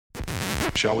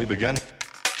Shall we begin?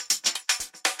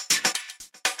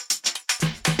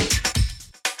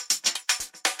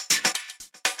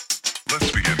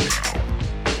 Let's begin now.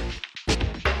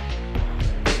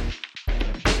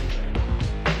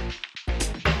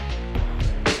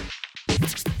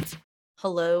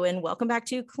 Hello and welcome back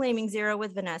to Claiming Zero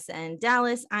with Vanessa and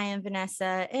Dallas. I am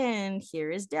Vanessa and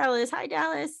here is Dallas. Hi,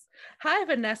 Dallas. Hi,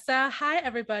 Vanessa. Hi,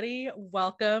 everybody.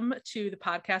 Welcome to the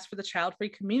podcast for the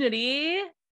Childfree community.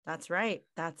 That's right.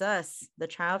 That's us, the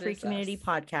Childfree community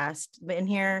podcast. Been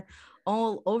here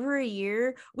all over a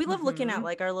year. We love looking at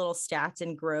like our little stats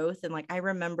and growth. And like, do you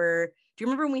remember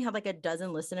when we had like a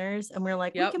dozen listeners and we're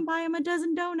like, we can buy them a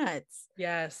dozen donuts?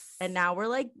 Yes. And now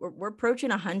we're approaching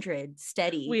 100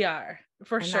 steady. We are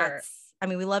for sure. I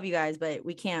mean, we love you guys, but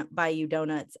we can't buy you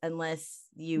donuts unless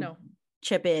you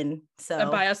chip in. So and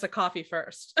buy us a coffee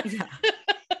first. Yeah.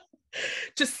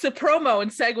 Just to promo and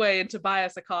segue into buy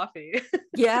us a coffee.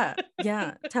 Yeah.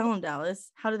 Tell them, Dallas.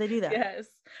 How do they do that? Yes.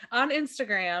 On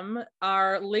Instagram,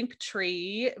 our link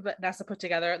tree Vanessa put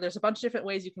together, there's a bunch of different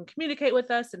ways you can communicate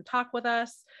with us and talk with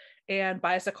us and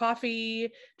buy us a coffee.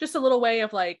 Just a little way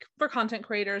of like for content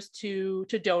creators to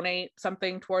donate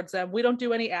something towards them. We don't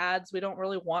do any ads. We don't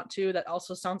really want to. That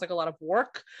also sounds like a lot of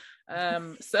work.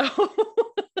 So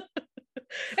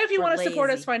if you want to support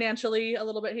us financially a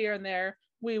little bit here and there,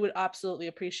 we would absolutely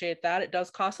appreciate that. It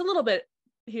does cost a little bit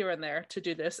here and there to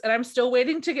do this. And I'm still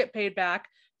waiting to get paid back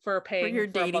for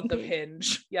paying for a month of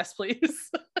Hinge. Yes, please.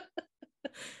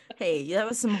 Hey, that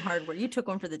was some hard work. You took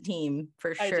one for the team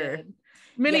for sure.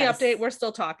 Mini update. We're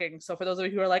still talking. So for those of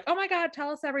you who are like, oh my God, tell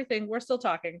us everything. We're still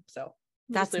talking. So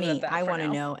that's me. I want to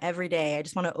know every day. I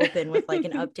just want to open with like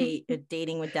an update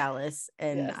dating with Dallas.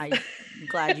 And I'm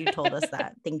glad you told us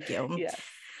that. Thank you. Yes.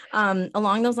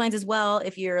 Along those lines as well,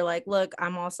 if you're like, look,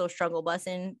 I'm also struggle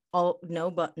busing.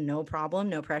 No problem,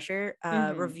 no pressure.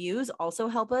 Reviews also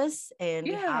help us, and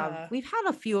we've had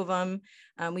a few of them.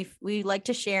 We like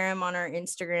to share them on our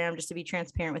Instagram just to be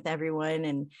transparent with everyone.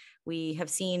 And we have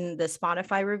seen the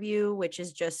Spotify review, which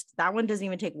is just that one doesn't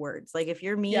even take words. Like if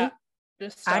you're me, I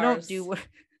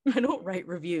don't write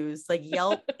reviews like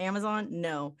Yelp, Amazon.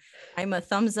 No, I'm a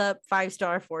thumbs up,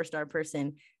 5-star, 4-star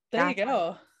person. There you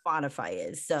go. Spotify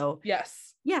is. So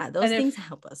yes. Yeah, those things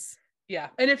help us. Yeah.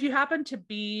 And if you happen to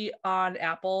be on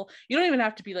Apple, you don't even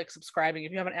have to be like subscribing.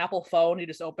 If you have an Apple phone, you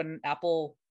just open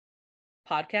Apple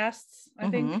Podcasts, I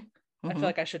think. I feel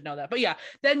like I should know that. But yeah,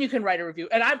 then you can write a review.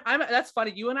 And I'm that's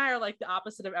funny. You and I are like the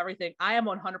opposite of everything. I am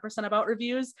 100% about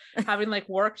reviews. Having like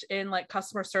worked in like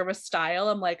customer service style,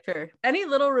 I'm like, any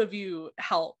little review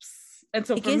helps. And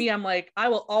so for me, I'm like, I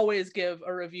will always give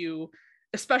a review,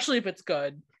 especially if it's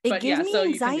good. It gives me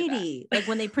anxiety. Like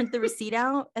when they print the receipt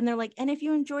out and they're like, and if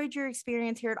you enjoyed your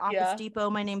experience here at Office Depot,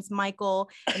 my name's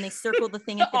Michael. And they circle the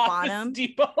thing at the bottom.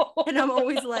 Depot. And I'm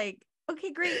always like,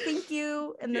 okay, great. Thank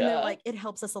you. And then they're like, it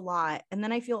helps us a lot. And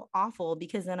then I feel awful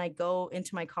because then I go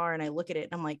into my car and I look at it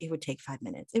and I'm like, it would take 5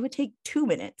 minutes. It would take 2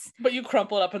 minutes. But you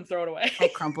crumple it up and throw it away. I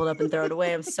crumpled up and throw it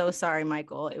away. I'm so sorry,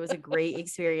 Michael. It was a great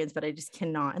experience, but I just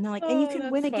cannot. And they're like, and you can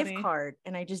win a gift card.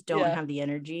 And I just don't have the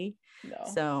energy. No.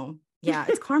 So yeah,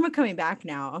 it's karma coming back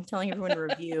now. I'm telling everyone to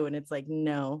review and it's like,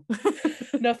 no.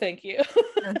 No, thank you.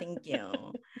 No, thank you.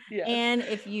 Yeah. And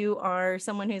if you are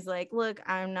someone who's like, look,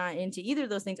 I'm not into either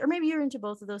of those things, or maybe you're into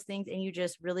both of those things and you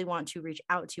just really want to reach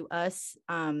out to us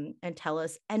and tell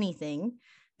us anything,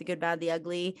 the good, bad, the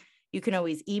ugly, you can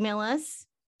always email us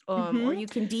or you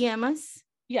can DM us.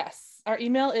 Yes. Our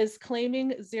email is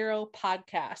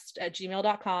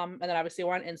claiming0podcast@gmail.com. And then obviously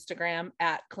we're on Instagram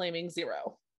at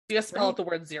claiming0. You just spell out the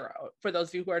word zero for those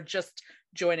of you who are just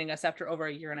joining us after over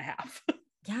a year and a half.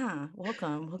 Yeah.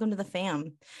 Welcome to the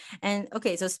fam. And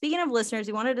okay, so speaking of listeners,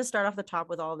 we wanted to start off the top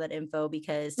with all that info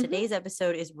because today's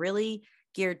episode is really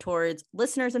geared towards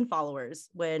listeners and followers.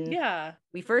 When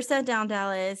we first sat down,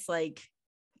 Dallas, like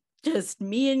just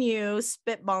me and you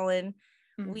spitballing,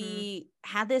 we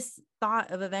had this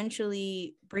thought of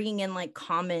eventually bringing in like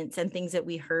comments and things that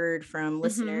we heard from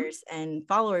listeners and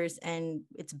followers, and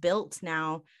it's built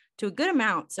now to a good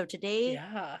amount. So today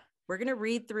we're going to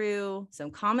read through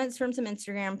some comments from some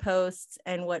Instagram posts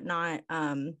and whatnot,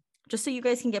 just so you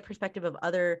guys can get perspective of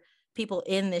other people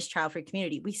in this child-free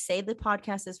community. We say the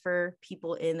podcast is for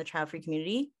people in the child-free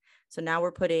community. So now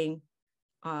we're putting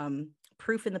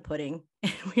proof in the pudding.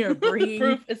 We are bringing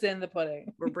proof is in the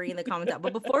pudding. We're bringing the comments out.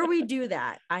 But before we do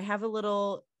that, I have a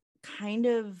little kind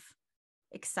of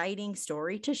exciting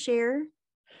story to share.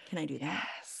 Can I do that?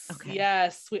 Yes. Okay.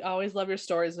 Yes. We always love your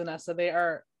stories, Vanessa. They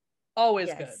are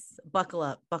always good. Buckle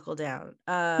up, buckle down.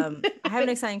 I have an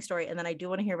exciting story, and then I do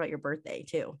want to hear about your birthday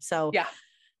too. So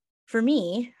for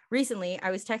me, recently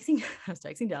I was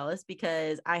texting Dallas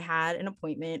because I had an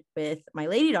appointment with my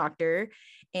lady doctor,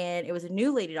 and it was a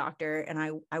new lady doctor.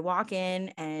 And I walk in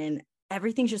and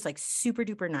everything's just like super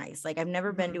duper nice. Like I've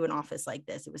never been to an office like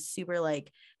this. It was super like,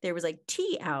 there was like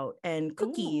tea out and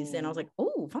cookies. And I was like,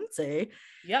 oh, fancy.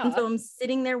 Yeah. And so I'm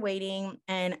sitting there waiting.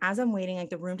 And as I'm waiting, like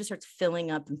the room just starts filling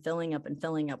up and filling up and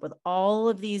filling up with all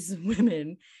of these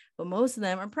women, but most of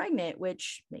them are pregnant,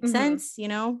 which makes sense. You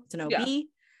know, it's an OB. Yeah.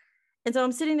 And so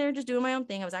I'm sitting there just doing my own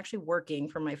thing. I was actually working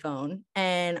from my phone,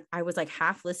 and I was like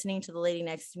half listening to the lady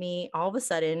next to me. All of a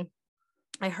sudden,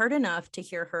 I heard enough to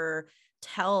hear her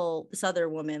tell this other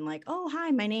woman like, oh, hi,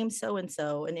 my name's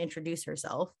so-and-so, and introduce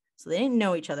herself. So they didn't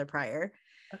know each other prior.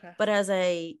 Okay. But as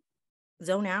I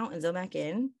zone out and zone back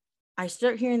in, I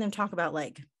start hearing them talk about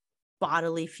like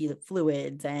bodily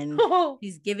fluids, and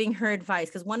she's giving her advice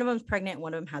because one of them's pregnant,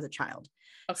 one of them has a child.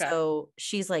 Okay. So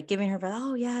she's like giving her,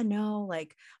 oh yeah, no,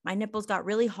 like my nipples got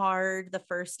really hard the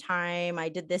first time I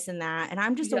did this and that. And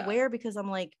I'm just aware because I'm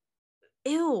like,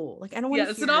 ew, like I don't want to.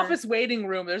 Yeah, it's an office waiting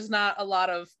room. There's not a lot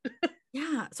of.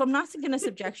 Yeah. So I'm not going to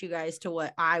subject you guys to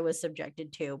what I was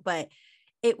subjected to, but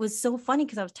it was so funny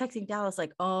because I was texting Dallas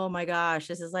like, oh my gosh,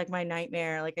 this is like my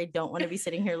nightmare. Like I don't want to be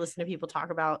sitting here listening to people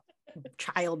talk about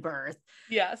childbirth.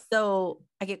 Yes. So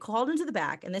I get called into the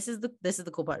back, and this is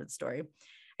the cool part of the story.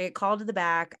 I get called to the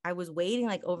back. I was waiting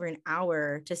like over an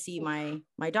hour to see my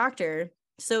doctor.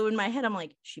 So in my head, I'm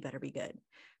like, she better be good.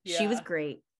 Yeah. She was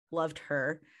great. Loved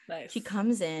her. Nice. She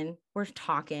comes in, we're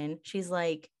talking. She's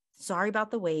like, sorry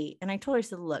about the wait. And I told her, I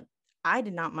said, look, I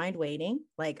did not mind waiting.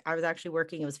 Like I was actually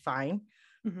working. It was fine.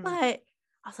 But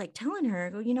I was like telling her, I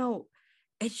go, you know,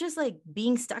 it's just like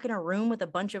being stuck in a room with a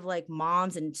bunch of like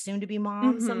moms and soon to be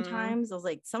moms. Sometimes I was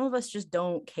like, some of us just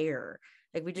don't care.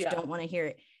 Like we just don't want to hear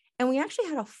it. And we actually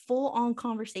had a full on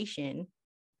conversation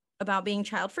about being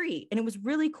child free. And it was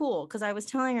really cool. Cause I was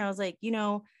telling her, I was like, you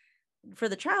know, for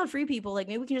the child free people, like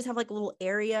maybe we can just have like a little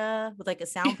area with like a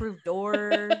soundproof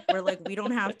door where like we don't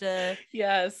have to.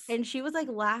 Yes. And she was like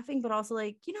laughing, but also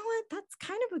like, you know what, that's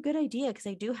kind of a good idea. Cause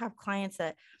I do have clients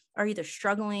that are either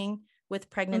struggling with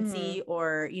pregnancy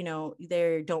or, you know,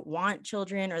 they don't want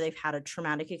children or they've had a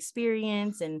traumatic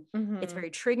experience and it's very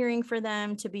triggering for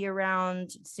them to be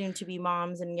around soon to be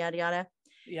moms and yada, yada.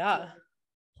 Yeah. So,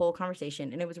 whole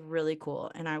conversation. And it was really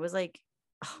cool. And I was like,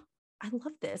 oh, I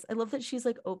love this. I love that she's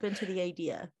like open to the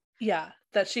idea. Yeah.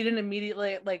 That she didn't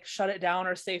immediately like shut it down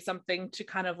or say something to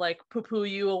kind of like poo-poo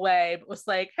you away, but was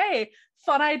like, hey,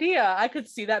 fun idea. I could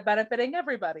see that benefiting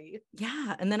everybody.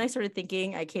 Yeah. And then I started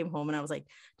thinking, I came home and I was like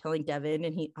telling Devin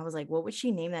and I was like, what would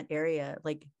she name that area?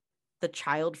 Like the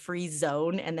child free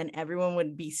zone. And then everyone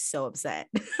would be so upset.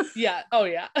 Yeah. Oh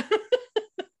yeah.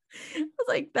 I was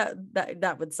like,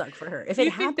 that would suck for her. If you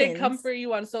it happens, they come for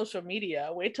you on social media,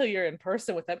 wait till you're in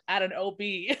person with them at an OB.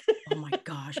 Oh my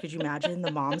gosh, could you imagine?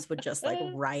 The moms would just like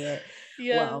riot.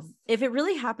 Yes. Well, if it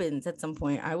really happens at some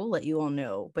point, I will let you all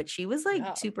know. But she was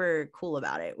like super cool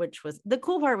about it, which was the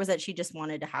cool part was that she just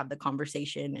wanted to have the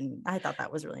conversation. And I thought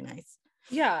that was really nice.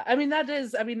 Yeah. I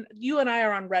mean, you and I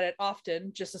are on Reddit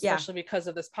often, just especially because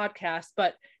of this podcast,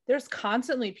 but there's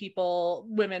constantly people,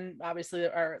 women obviously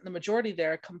are the majority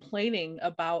there, complaining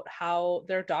about how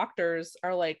their doctors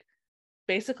are like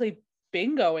basically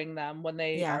bingoing them when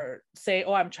they are say,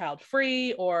 oh, I'm child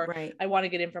free, or I want to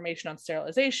get information on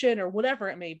sterilization or whatever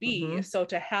it may be. So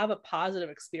to have a positive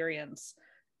experience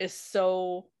is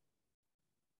so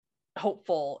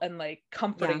hopeful and like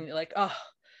comforting, like, oh,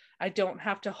 I don't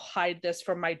have to hide this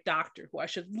from my doctor who I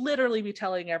should literally be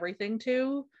telling everything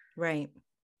to. Right.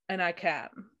 And I can.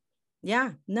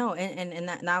 Yeah, no. And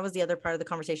that was the other part of the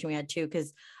conversation we had too.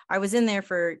 Cause I was in there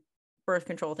for birth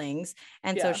control things.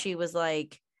 And so she was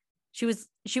like, she was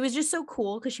just so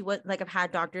cool. Cause she was like, I've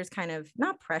had doctors kind of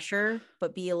not pressure,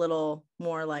 but be a little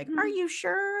more like, are you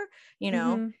sure? You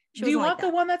know, do you want the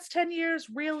one that's 10 years?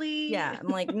 Really? Yeah. I'm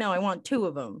like, no, I want 2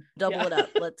 of them. Double it up.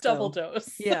 Let's double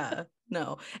dose. Yeah.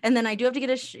 No. And then I do have to get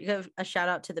a shout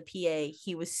out to the PA.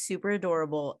 He was super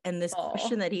adorable. And this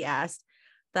question that he asked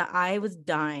that I was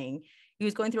dying. He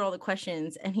was going through all the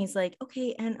questions and he's like,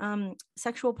 okay. And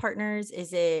sexual partners,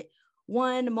 is it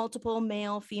one, multiple,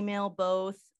 male, female,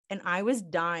 both? And I was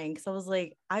dying. Cause I was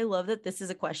like, I love that this is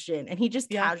a question. And he just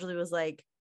casually was like,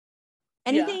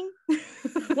 anything.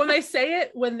 when they say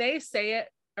it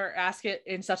or ask it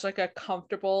in such like a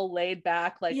comfortable, laid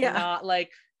back, like not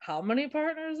like, how many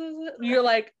partners is it? You're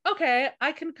like, okay,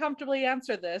 I can comfortably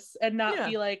answer this and not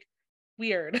be like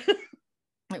weird.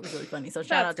 It was really funny. So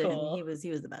shout out to him. He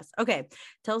was the best. Okay.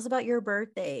 Tell us about your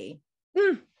birthday.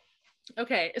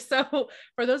 Okay. So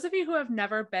for those of you who have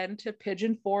never been to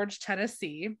Pigeon Forge,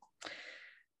 Tennessee,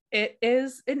 It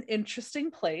is an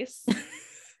interesting place.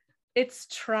 It's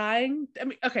trying, I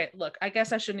mean, okay, look, I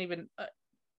guess I shouldn't even,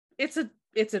 it's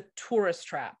a tourist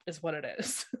trap is what it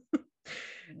is.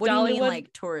 What do you mean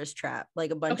like tourist trap?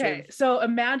 Like a bunch of... Okay, so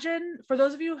imagine, for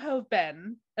those of you who have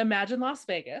been, imagine Las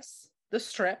Vegas, the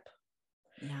Strip.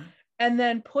 Yeah. And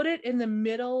then put it in the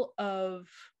middle of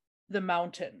the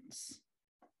mountains.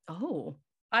 Oh.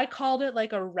 I called it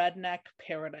like a redneck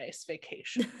paradise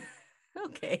vacation.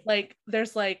 Okay. Like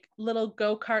there's like little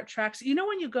go-kart tracks. You know,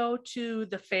 when you go to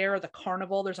the fair or the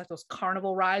carnival, there's like those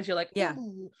carnival rides. You're like, yeah,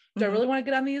 do I really want to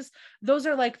get on these? Those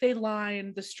are like, they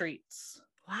line the streets.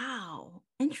 Wow.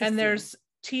 Interesting. And there's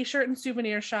t-shirt and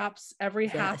souvenir shops every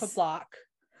half a block.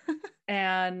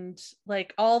 And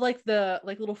like all like the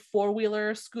like little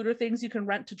 4-wheeler scooter things you can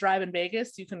rent to drive in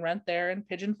Vegas, you can rent there in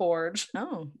Pigeon Forge.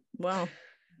 Oh, well,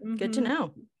 good to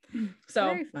know. So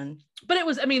very fun. But it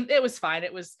was, I mean, it was fine.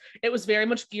 It was very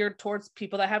much geared towards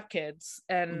people that have kids.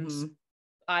 And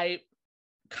I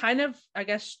kind of, I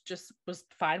guess, just was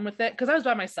fine with it because I was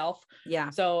by myself. Yeah.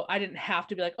 So I didn't have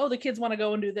to be like, oh, the kids want to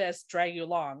go and do this, drag you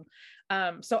along.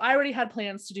 So I already had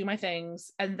plans to do my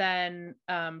things. And then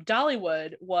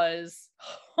Dollywood was,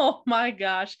 oh my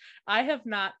gosh, I have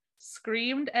not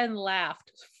screamed and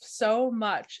laughed so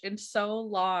much in so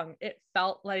long. It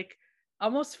felt like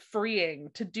almost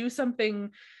freeing to do something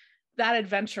that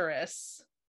adventurous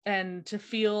and to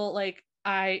feel like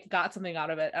I got something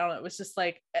out of it. I don't know. It was just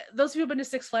like, those of you who've been to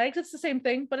Six Flags, it's the same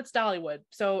thing, but it's Dollywood.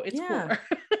 So it's cooler.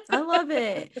 I love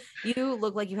it. You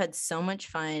look like you had so much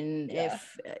fun. Yeah.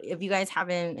 If you guys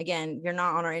haven't, again, you're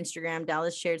not on our Instagram,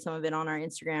 Dallas shared some of it on our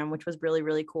Instagram, which was really,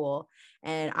 really cool.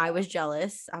 And I was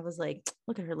jealous. I was like,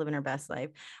 look at her living her best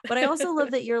life. But I also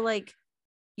love that you're like,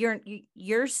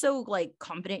 you're so like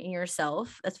confident in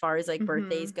yourself as far as like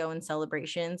birthdays go and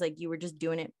celebrations. Like you were just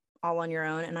doing it all on your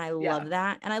own. And I love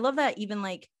that. And I love that even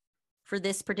like for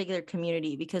this particular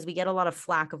community, because we get a lot of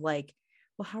flack of like,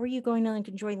 well, how are you going to like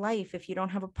enjoy life if you don't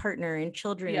have a partner and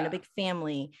children and a big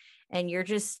family? And you're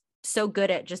just so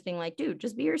good at just being like, dude,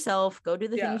 just be yourself, go do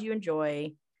the things you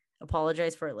enjoy,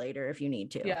 apologize for it later if you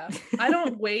need to. Yeah. I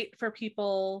don't wait for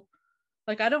people.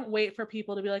 Like, I don't wait for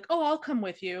people to be like, oh, I'll come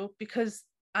with you, because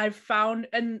I've found,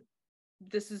 and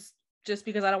this is just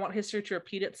because I don't want history to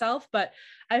repeat itself, but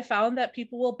I found that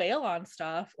people will bail on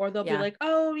stuff, or they'll be like,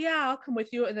 oh yeah, I'll come with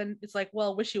you. And then it's like,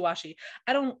 well, wishy-washy.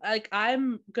 I don't like,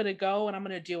 I'm going to go and I'm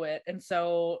going to do it. And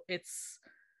so it's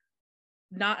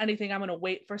not anything I'm going to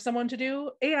wait for someone to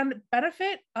do. And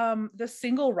benefit, the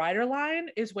single rider line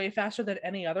is way faster than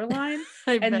any other line.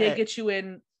 And they get you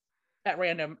in at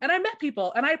random. And I met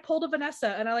people and I pulled a Vanessa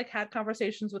and I like had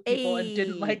conversations with people and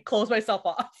didn't like close myself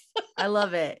off. I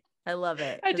love it. I love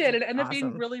it. I did. It ended up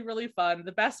being really, really fun.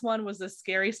 The best one was this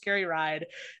scary, scary ride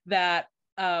that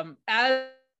as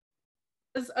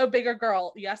a bigger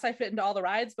girl, yes, I fit into all the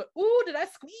rides, but ooh, did I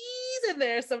squeeze in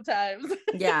there sometimes?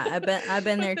 Yeah, I've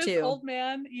been there too. Old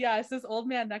man, yes, this old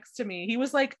man next to me. He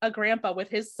was like a grandpa with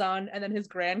his son and then his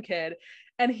grandkid.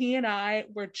 And he and I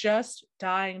were just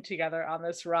dying together on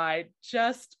this ride,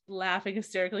 just laughing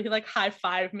hysterically. He like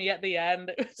high-fived me at the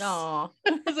end. It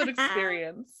was an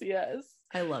experience. Yes.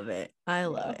 I love it. I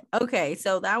love it. Okay.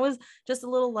 So that was just a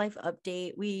little life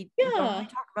update. We don't really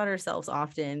talk about ourselves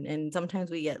often. And sometimes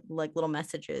we get like little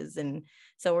messages. And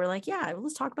so we're like, yeah,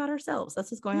 let's talk about ourselves. That's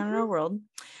what's going on in our world.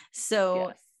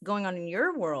 So going on in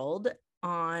your world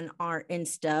on our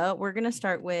Insta, we're going to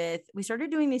start with, we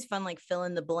started doing these fun, like fill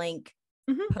in the blank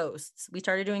posts. We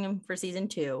started doing them for season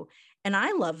 2 and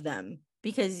I love them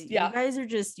because you guys are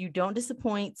just, you don't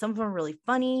disappoint. Some of them are really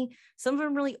funny. Some of them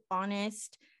are really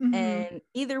honest. And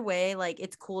either way, like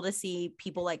it's cool to see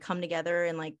people like come together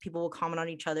and like people will comment on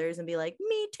each other's and be like,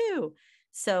 me too.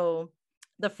 So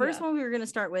the first one we were going to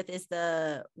start with is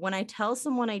when I tell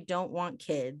someone I don't want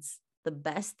kids, the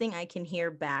best thing I can hear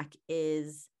back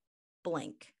is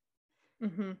blank.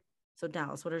 So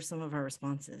Dallas, what are some of our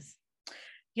responses?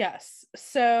 Yes.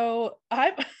 So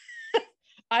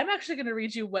I'm actually going to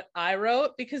read you what I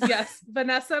wrote because yes,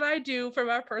 Vanessa and I do from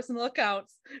our personal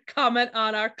accounts comment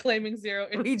on our Claiming Zero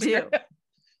Instagram. We do.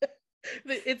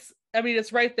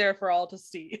 It's right there for all to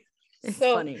see. It's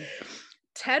so funny.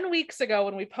 10 weeks ago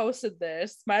when we posted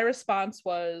this, my response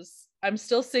was, I'm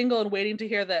still single and waiting to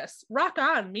hear this. Rock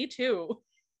on, me too.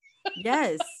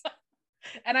 Yes.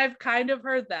 And I've kind of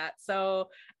heard that. So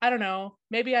I don't know,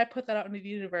 maybe I put that out into the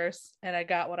universe and I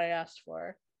got what I asked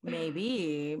for.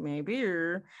 Maybe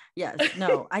yes,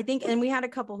 no, I think, and we had a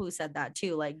couple who said that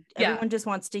too, like everyone just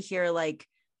wants to hear like,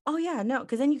 oh yeah, no,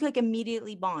 because then you like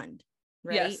immediately bond,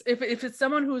 right? Yes, if it's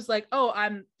someone who's like, oh,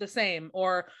 I'm the same,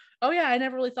 or oh yeah, I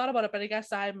never really thought about it, but I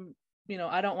guess I'm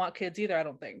I don't want kids either, I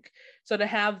don't think. So to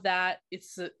have that,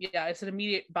 it's an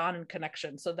immediate bond and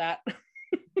connection. So that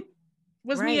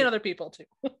was me and other people too.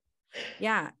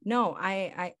 Yeah, no,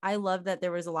 I love that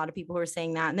there was a lot of people who were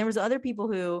saying that. And there was other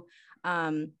people who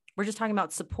were just talking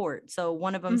about support. So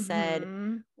one of them said,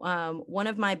 one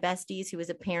of my besties who was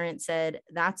a parent said,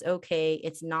 that's okay.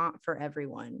 It's not for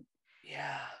everyone.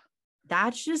 Yeah.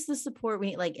 That's just the support we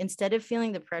need. Like, instead of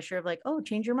feeling the pressure of like, oh,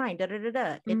 change your mind,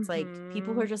 It's like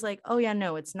people who are just like, oh yeah,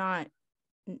 no, it's not,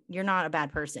 you're not a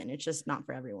bad person. It's just not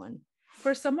for everyone.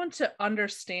 For someone to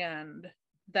understand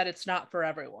that it's not for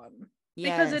everyone.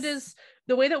 Yes. Because it is,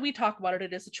 the way that we talk about it,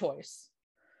 it is a choice.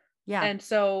 Yeah. And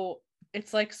so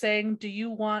it's like saying, do you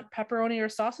want pepperoni or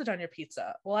sausage on your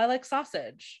pizza? Well, I like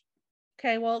sausage.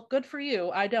 Okay, well, good for you.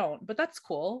 I don't, but that's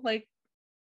cool. Like,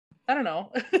 I don't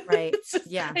know. Right. Just,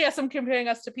 yeah. Yes, I'm comparing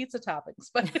us to pizza toppings,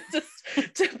 but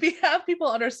just to have people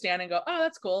understand and go, oh,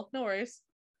 that's cool. No worries.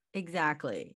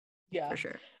 Exactly. Yeah, for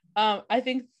sure. I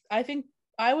think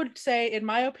I would say, in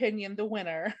my opinion, the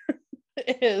winner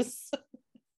is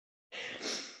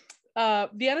the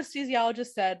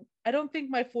anesthesiologist said, I don't think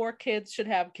my 4 kids should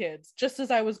have kids, just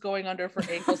as I was going under for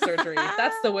ankle surgery.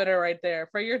 That's the winner right there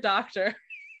for your doctor.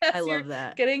 I love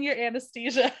that. Getting your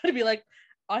anesthesia to be like,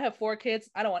 I have 4 kids.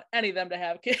 I don't want any of them to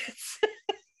have kids.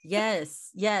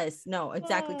 Yes. No,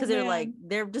 exactly. Because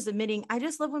they're just admitting, I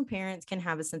just love when parents can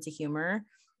have a sense of humor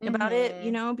about it,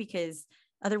 because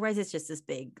otherwise it's just this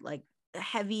big, like,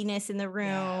 heaviness in the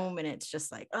room. And it's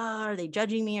just like, oh, are they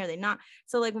judging me? Are they not?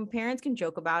 So like, when parents can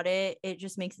joke about it, it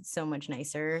just makes it so much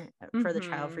nicer for the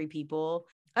child-free people.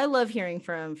 I love hearing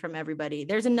from everybody.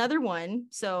 There's another one.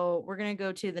 So we're going to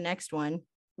go to the next one.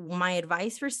 My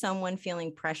advice for someone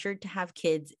feeling pressured to have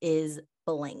kids is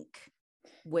blank,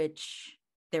 which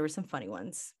there were some funny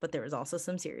ones, but there was also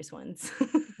some serious ones.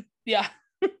 Yeah.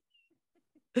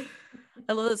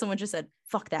 I love that someone just said,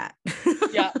 fuck that.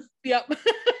 Yeah. Yep.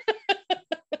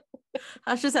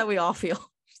 That's just how we all feel.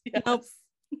 Yes. Nope.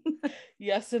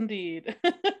 Yes, indeed.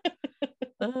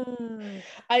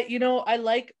 I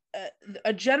like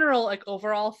a general, like,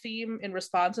 overall theme in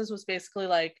responses was basically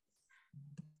like,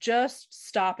 just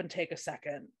stop and take a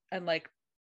second and like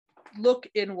look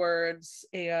inwards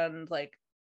and like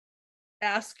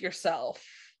ask yourself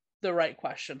the right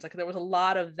questions. Like, there was a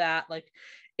lot of that, like,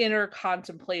 inner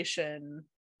contemplation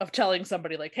of telling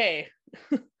somebody like, hey,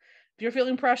 if you're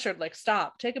feeling pressured, like,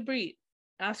 stop, take a breath,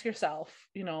 ask yourself,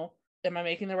 am I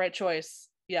making the right choice?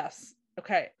 Yes.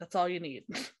 Okay. That's all you need.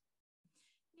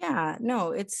 Yeah,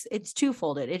 no, it's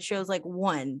twofolded. It shows, like,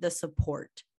 one, the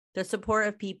support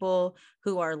of people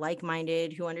who are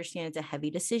like-minded, who understand it's a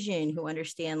heavy decision, who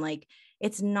understand, like,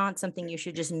 it's not something you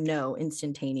should just know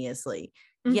instantaneously.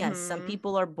 Yes, some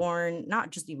people are born,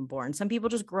 not just even born, some people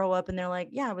just grow up and they're like,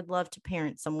 yeah, I would love to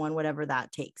parent someone, whatever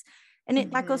that takes.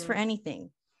 And that goes for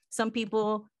anything. Some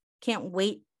people can't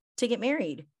wait to get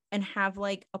married and have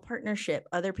like a partnership.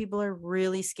 Other people are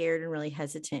really scared and really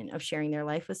hesitant of sharing their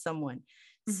life with someone.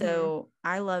 So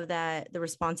I love that the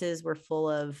responses were full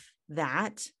of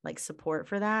that, like, support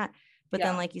for that. But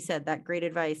then, like you said, that great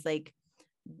advice, like,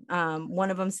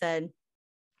 one of them said,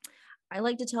 I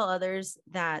like to tell others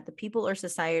that the people or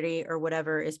society or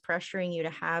whatever is pressuring you to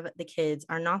have the kids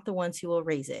are not the ones who will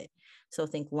raise it. So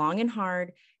think long and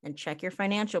hard and check your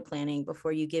financial planning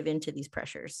before you give in to these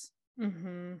pressures.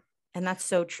 And that's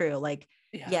so true. Like,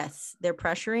 yes, they're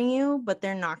pressuring you, but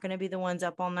they're not going to be the ones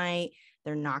up all night.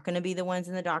 They're not going to be the ones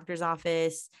in the doctor's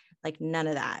office. Like, none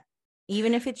of that,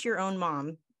 even if it's your own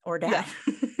mom or dad.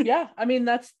 Yeah. I mean,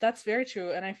 that's very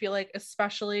true. And I feel like,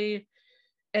 especially,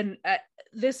 and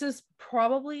this is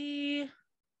probably,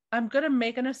 I'm going to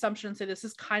make an assumption and say this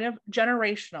is kind of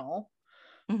generational,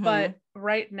 but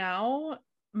right now,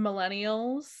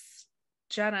 millennials,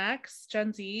 Gen X,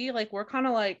 Gen Z, like, we're kind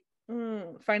of like,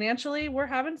 financially, we're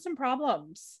having some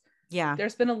problems. Yeah.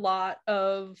 There's been a lot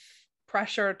of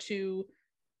pressure to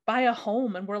buy a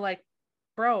home. And we're like,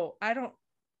 bro, I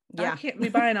can't be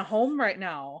buying a home right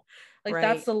now. Like,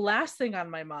 that's the last thing on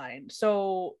my mind.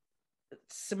 So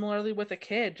similarly with a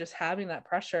kid, just having that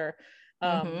pressure.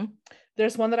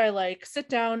 There's one that I like: sit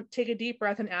down, take a deep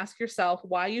breath, and ask yourself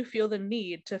why you feel the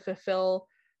need to fulfill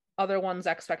other one's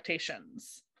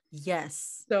expectations.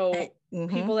 Yes. So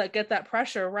people that get that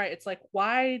pressure, right, it's like,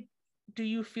 why do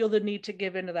you feel the need to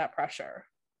give into that pressure?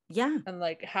 Yeah. And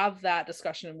like, have that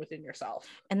discussion within yourself.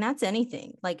 And that's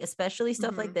anything, like, especially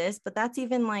stuff like this, but that's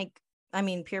even like, I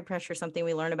mean, peer pressure is something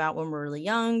we learn about when we're really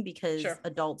young, because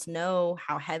adults know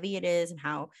how heavy it is and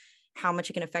how much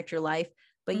it can affect your life.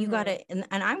 but you gotta, and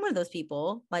I'm one of those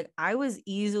people, like I was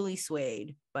easily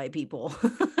swayed by people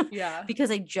Yeah.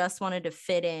 because I just wanted to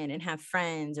fit in and have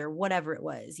friends or whatever it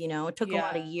was, you know. It took a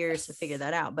lot of years to figure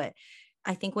that out, but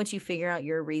I think once you figure out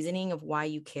your reasoning of why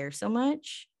you care so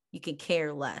much, you can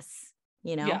care less,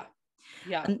 you know.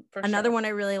 Another one I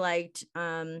really liked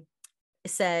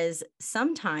says,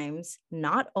 sometimes,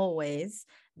 not always,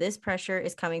 this pressure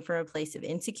is coming from a place of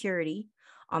insecurity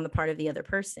on the part of the other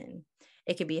person.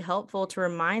 It can be helpful to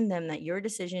remind them that your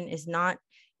decision is not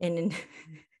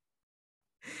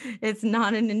it's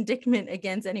not an indictment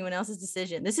against anyone else's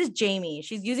decision. This is Jamie.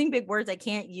 She's using big words I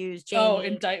can't use. Jamie. Oh,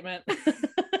 indictment.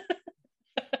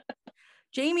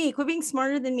 Jamie, quit being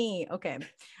smarter than me. Okay.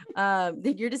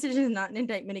 Your decision is not an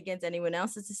indictment against anyone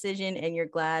else's decision, and you're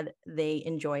glad they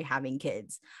enjoy having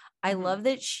kids. I love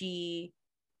that she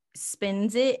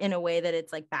spins it in a way that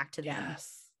it's like back to them.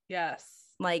 Yes.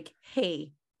 Like,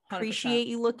 hey, 100%. Appreciate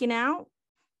you looking out.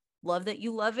 Love that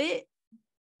you love it.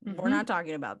 We're not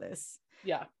talking about this.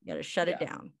 Yeah. You gotta shut it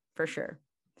down for sure.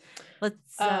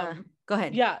 Let's go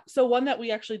ahead. Yeah. So one that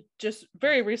we actually just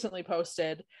very recently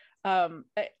posted,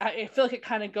 I feel like it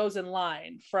kind of goes in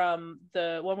line from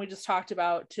the one we just talked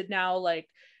about to now, like,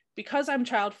 because I'm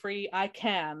child free, I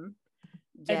can.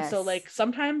 And so like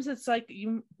sometimes it's like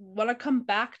you want to come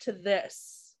back to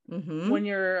this when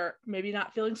you're maybe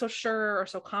not feeling so sure or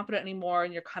so confident anymore,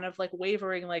 and you're kind of like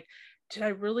wavering, like, did I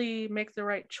really make the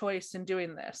right choice in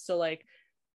doing this? So like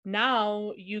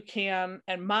now you can,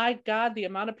 and my God, the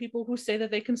amount of people who say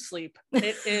that they can sleep,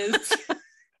 it is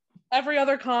every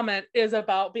other comment is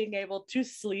about being able to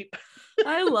sleep.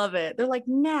 I love it. They're like,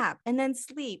 nap and then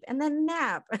sleep and then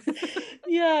nap.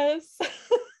 Yes.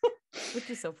 Which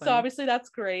is so funny. So obviously that's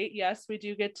great. Yes, we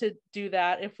do get to do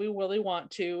that if we really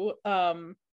want to.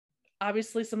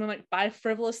 Obviously something like buy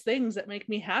frivolous things that make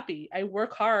me happy. I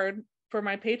work hard for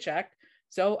my paycheck,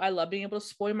 so I love being able to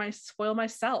spoil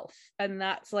myself. And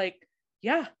that's like,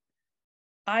 yeah,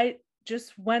 I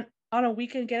just went on a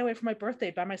weekend getaway for my birthday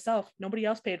by myself. Nobody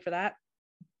else paid for that.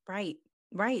 Right.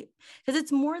 Because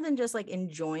it's more than just like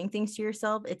enjoying things to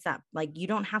yourself. It's that like you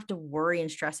don't have to worry and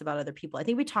stress about other people. I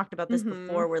think we talked about this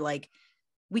before, where like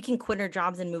we can quit our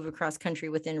jobs and move across country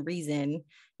within reason,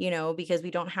 you know, because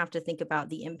we don't have to think about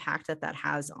the impact that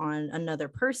has on another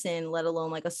person, let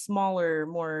alone like a smaller,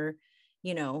 more,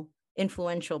 you know,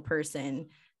 influential person.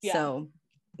 Yeah. So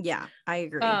yeah, I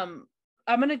agree. I'm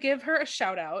going to give her a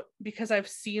shout out because I've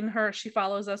seen her. She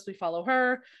follows us. We follow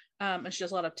her. And she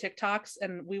does a lot of TikToks,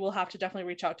 and we will have to definitely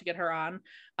reach out to get her on.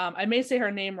 I may say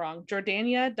her name wrong.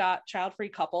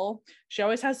 Jordania.childfreecouple. She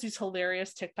always has these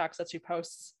hilarious TikToks that she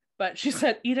posts, but she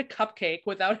said, eat a cupcake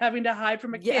without having to hide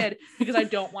from a kid because I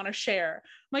don't want to share.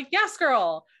 I'm like, yes,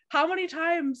 girl. How many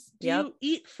times do you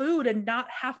eat food and not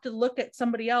have to look at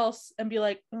somebody else and be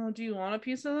like, oh, do you want a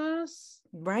piece of this?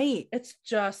 Right. It's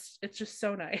just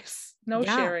so nice. No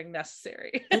sharing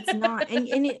necessary. It's not. And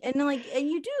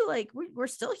you do, like, we're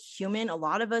still human. A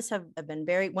lot of us have been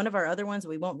one of our other ones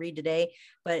we won't read today,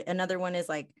 but another one is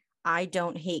like, I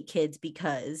don't hate kids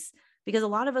because a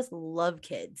lot of us love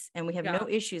kids and we have no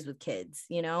issues with kids,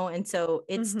 you know? And so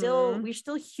it's we're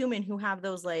still human who have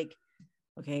those like,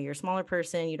 okay, you're a smaller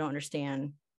person. You don't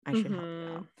understand. I should help you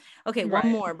out. Okay. One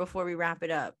more before we wrap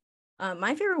it up.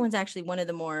 My favorite one's actually one of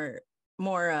the more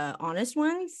honest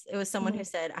ones. It was someone who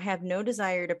said, I have no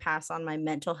desire to pass on my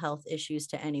mental health issues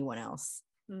to anyone else.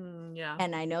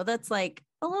 And I know that's like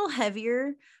a little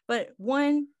heavier, but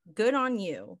one, good on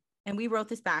you. And we wrote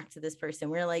this back to this person.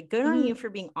 We're like, good on you for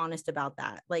being honest about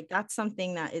that. Like, that's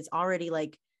something that is already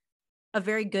like a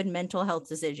very good mental health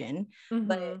decision.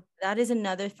 But that is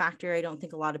another factor I don't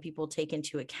think a lot of people take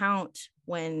into account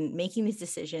when making these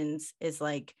decisions, is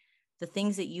like the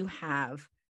things that you have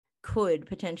could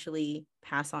potentially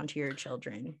pass on to your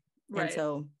children. Right. And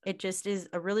so it just is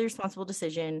a really responsible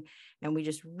decision. And we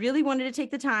just really wanted to take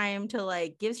the time to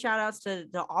like give shout outs to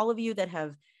all of you that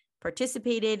have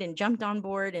participated and jumped on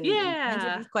board and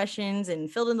answered these questions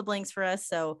and filled in the blanks for us.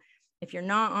 So if you're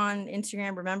not on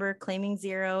Instagram, remember Claiming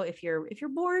Zero. If you're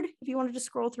bored, if you wanted to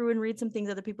scroll through and read some things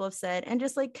other people have said and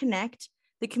just like connect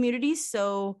the community.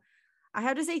 So I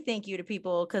have to say thank you to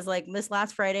people, because like this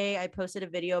last Friday, I posted a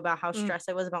video about how stressed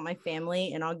I was about my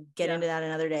family, and I'll get into that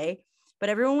another day. But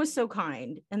everyone was so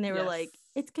kind, and they were like,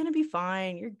 it's going to be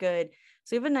fine. You're good.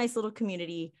 So we have a nice little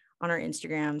community on our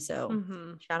Instagram. So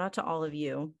shout out to all of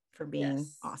you for being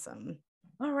awesome.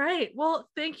 All right. Well,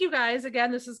 thank you guys.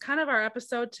 Again, this is kind of our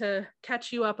episode to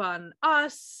catch you up on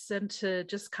us and to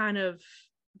just kind of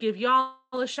give y'all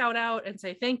a shout out and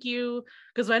say thank you,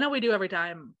 because I know we do every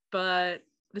time, but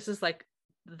this is like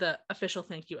the official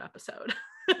thank you episode.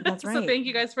 That's right. So thank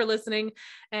you guys for listening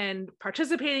and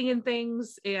participating in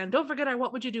things. And don't forget our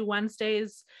What Would You Do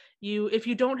Wednesdays. If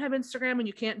you don't have Instagram and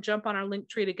you can't jump on our link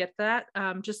tree to get that,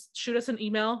 just shoot us an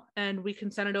email and we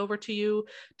can send it over to you.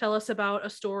 Tell us about a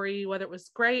story, whether it was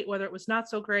great, whether it was not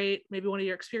so great, maybe one of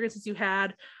your experiences you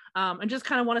had, and just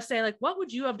kind of want to say, like, what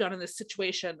would you have done in this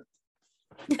situation?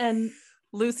 And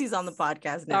Lucy's on the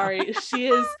podcast now. Sorry, she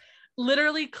is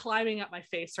literally climbing up my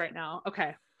face right now.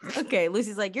 Okay,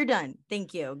 Lucy's like, you're done,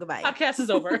 thank you, goodbye, podcast is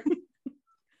over.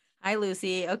 Hi,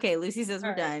 Lucy. Okay, Lucy says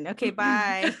we're done. Okay,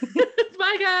 bye.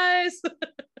 Bye, guys.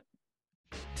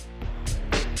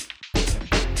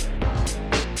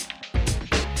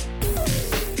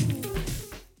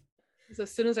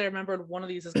 As soon as I remembered one of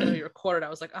these is going to be recorded, I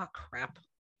was like, oh crap.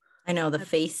 I know, the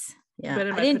face. Yeah, been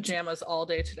in my pajamas all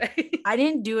day today. I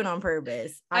didn't do it on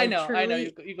purpose. I know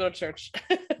you go to church.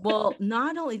 Well,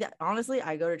 not only that, honestly,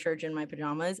 I go to church in my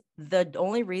pajamas. The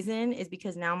only reason is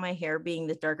because now my hair being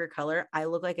this darker color, I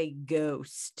look like a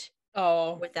ghost.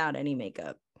 Without any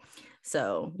makeup.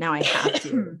 So now I have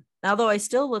to. Although I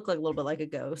still look like a little bit like a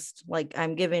ghost. Like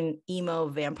I'm giving emo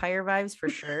vampire vibes for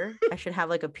sure. I should have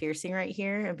like a piercing right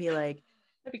here and be like,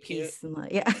 that'd be cute. And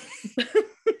like, yeah.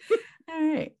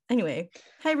 All right. Anyway,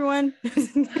 hi everyone.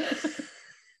 This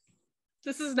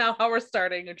is now how we're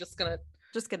starting. We're just gonna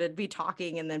be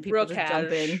talking and then people just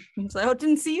jump in. It's like, oh,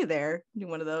 didn't see you there. Do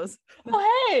one of those.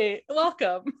 Oh, hey,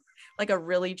 welcome. Like a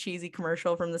really cheesy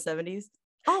commercial from the 70s.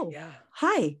 Oh, yeah.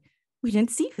 Hi. We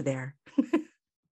didn't see you there.